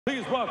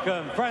Please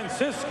welcome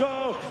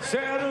Francisco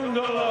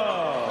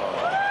Cerundolo.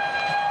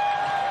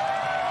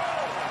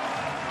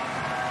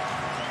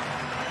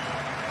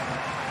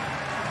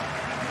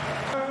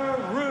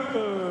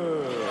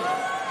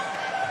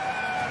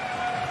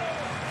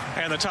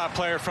 And the top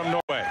player from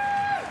Norway,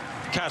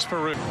 Casper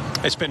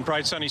Ruud. It's been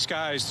bright sunny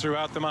skies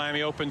throughout the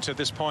Miami Open to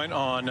this point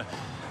on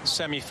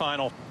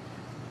semifinal.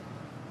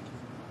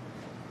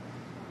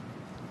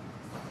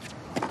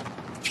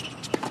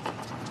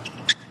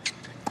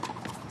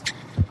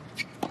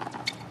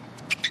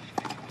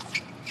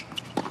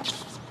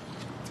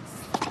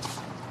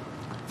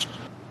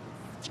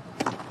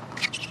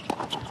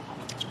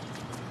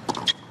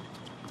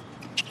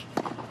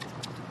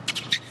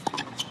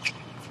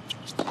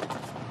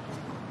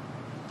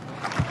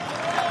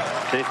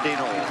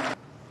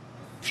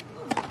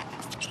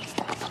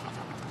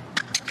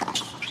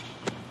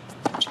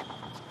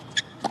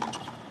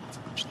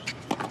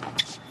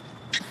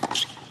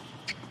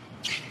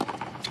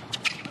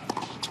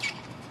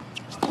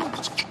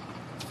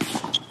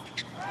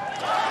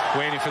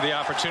 Waiting for the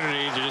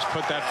opportunity to just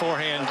put that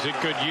forehand to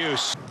good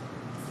use.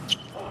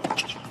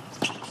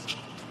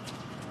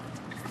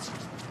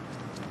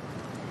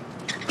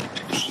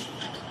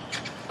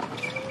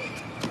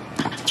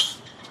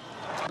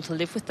 To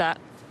live with that.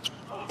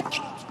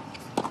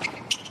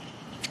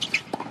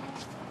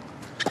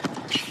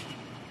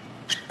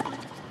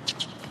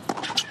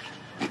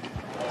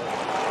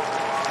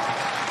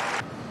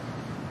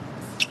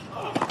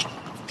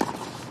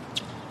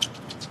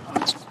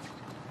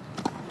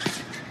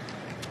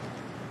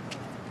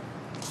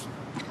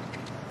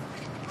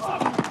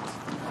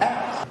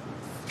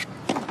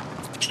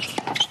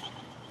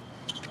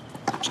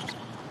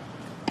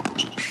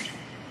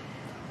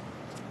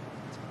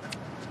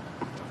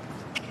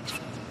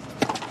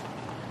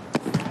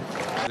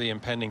 The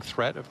impending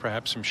threat of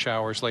perhaps some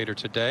showers later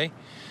today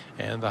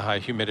and the high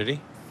humidity.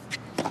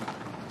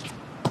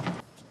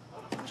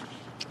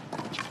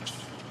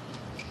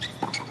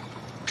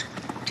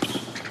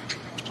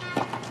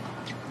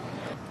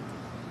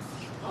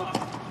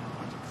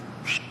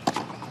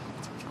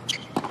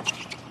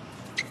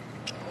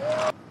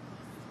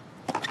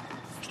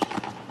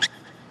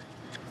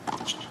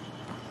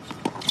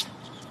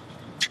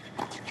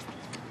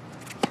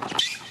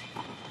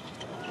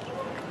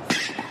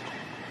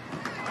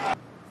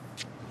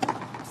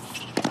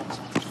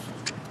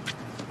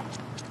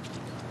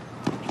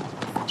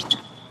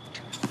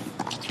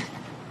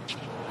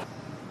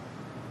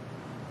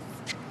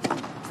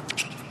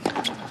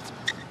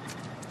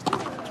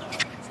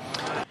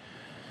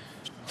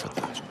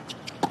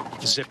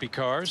 Zippy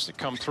cars that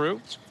come through.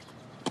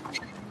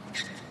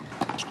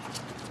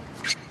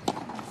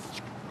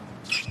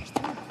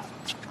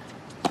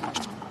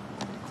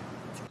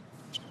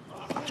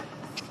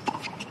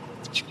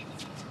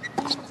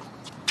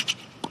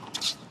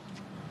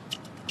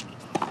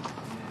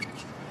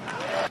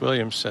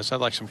 Williams says,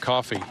 I'd like some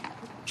coffee.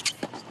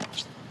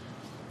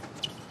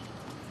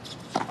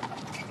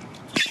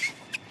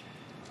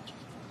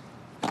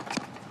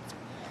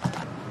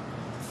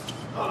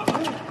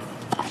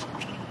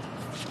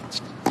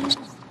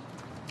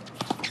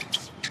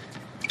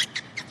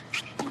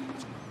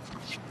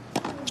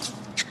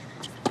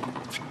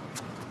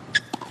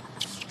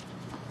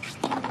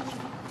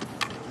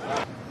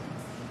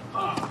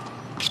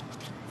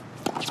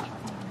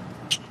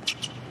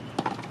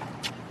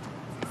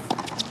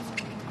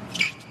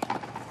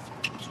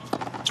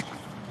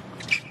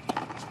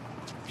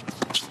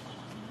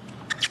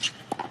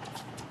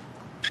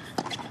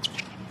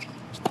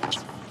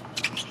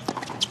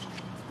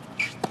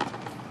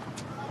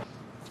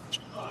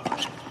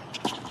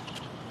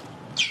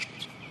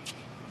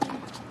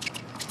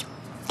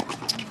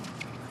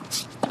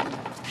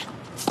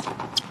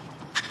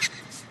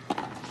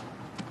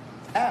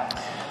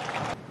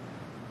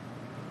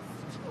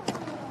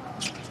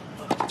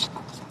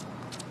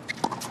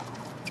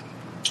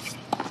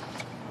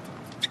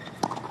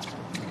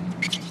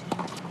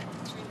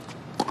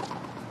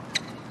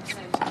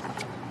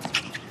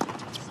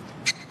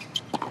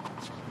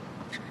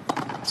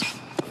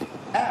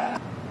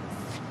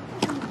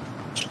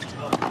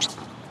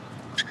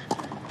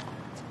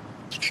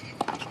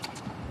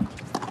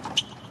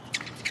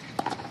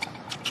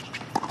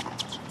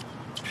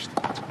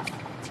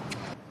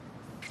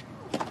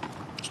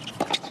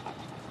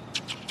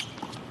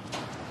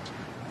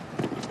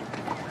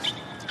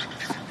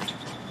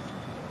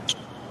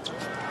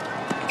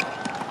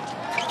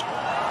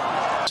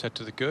 Set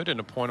to the good and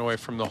a point away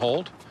from the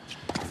hold.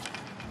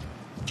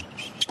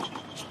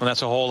 And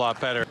that's a whole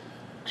lot better.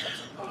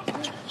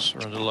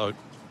 Cerundolo.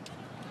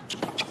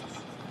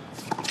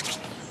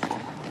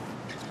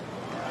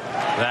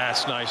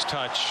 That's nice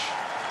touch.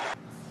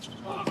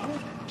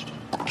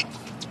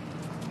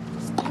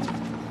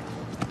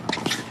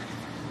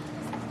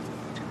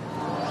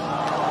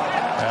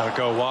 That'll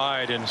go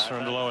wide, and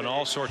Cerundolo in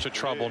all sorts of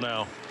trouble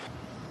now.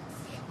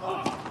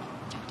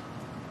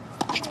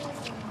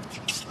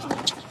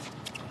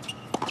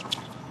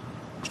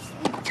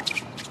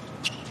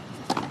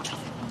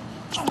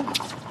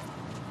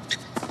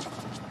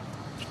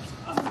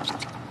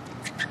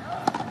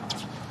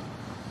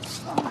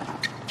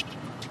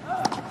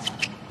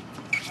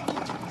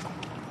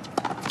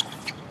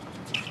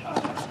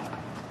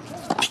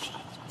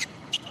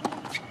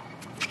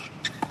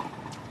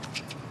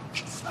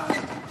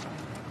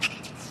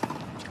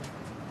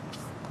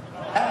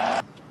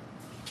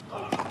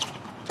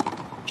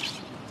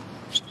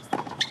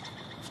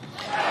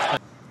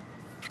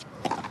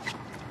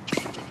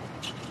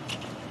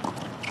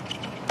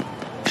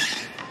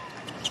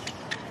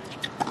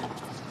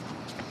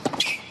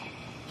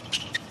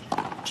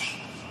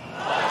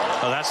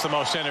 That's the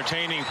most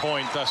entertaining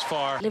point thus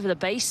far. Live with the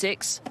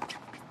basics.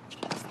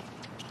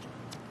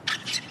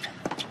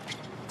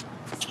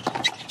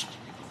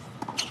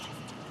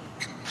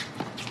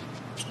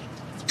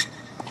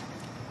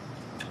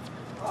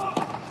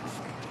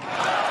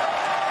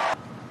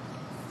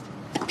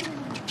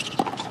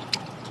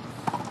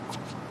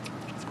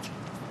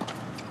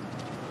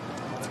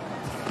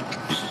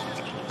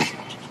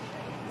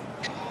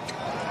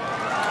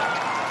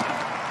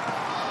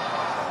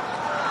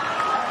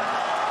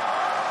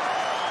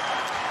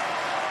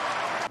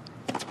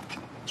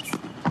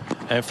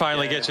 And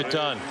finally gets it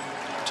done.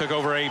 Took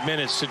over 8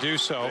 minutes to do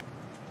so.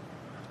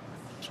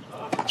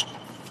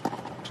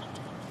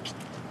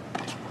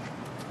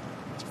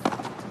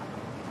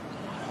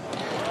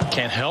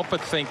 Can't help but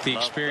think the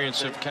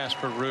experience of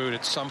Casper Ruud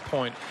at some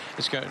point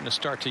is going to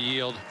start to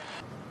yield.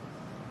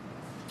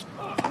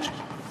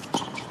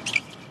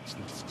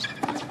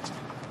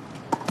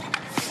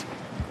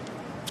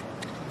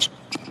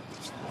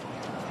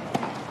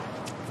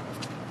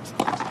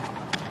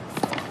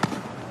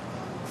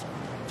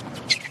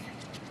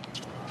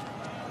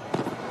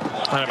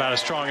 Not about as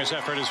strong as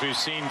effort as we've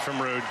seen from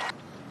Ruud.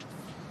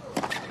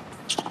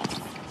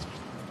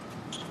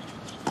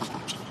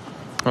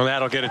 Well,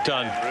 that'll get it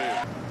done.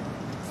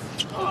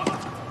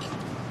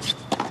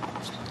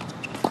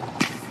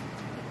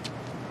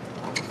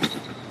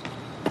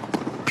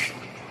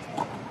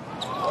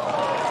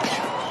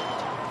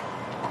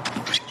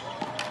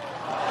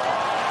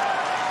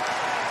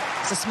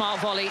 It's a smart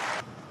volley.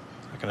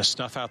 Not going to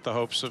snuff out the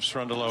hopes of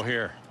Cerundolo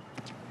here.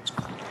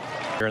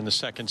 Here in the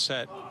second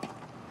set.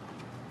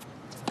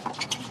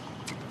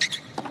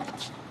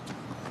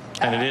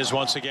 And it is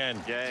once again.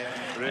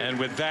 And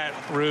with that,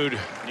 Ruud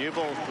New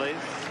ball, please.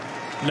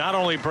 not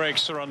only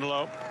breaks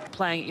Cerundolo,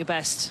 Playing at your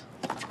best.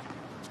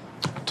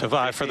 to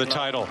vie for the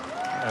title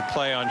and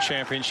play on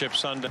Championship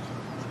Sunday.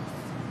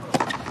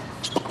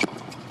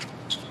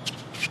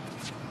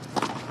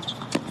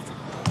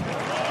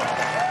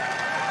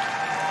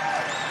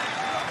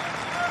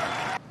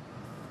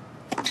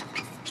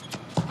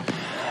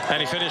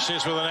 And he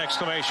finishes with an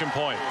exclamation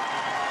point.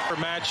 For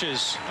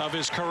matches of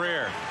his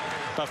career.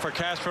 But for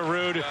Casper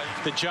Ruud,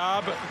 the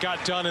job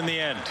got done in the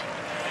end.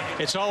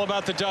 It's all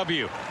about the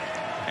W.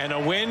 And a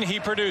win he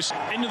produced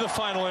into the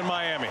final in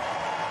Miami.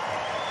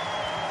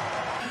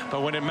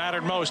 But when it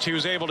mattered most, he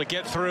was able to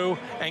get through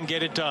and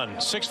get it done.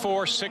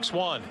 6-4,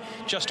 6-1,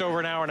 just over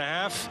an hour and a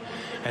half.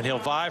 And he'll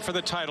vie for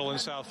the title in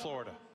South Florida.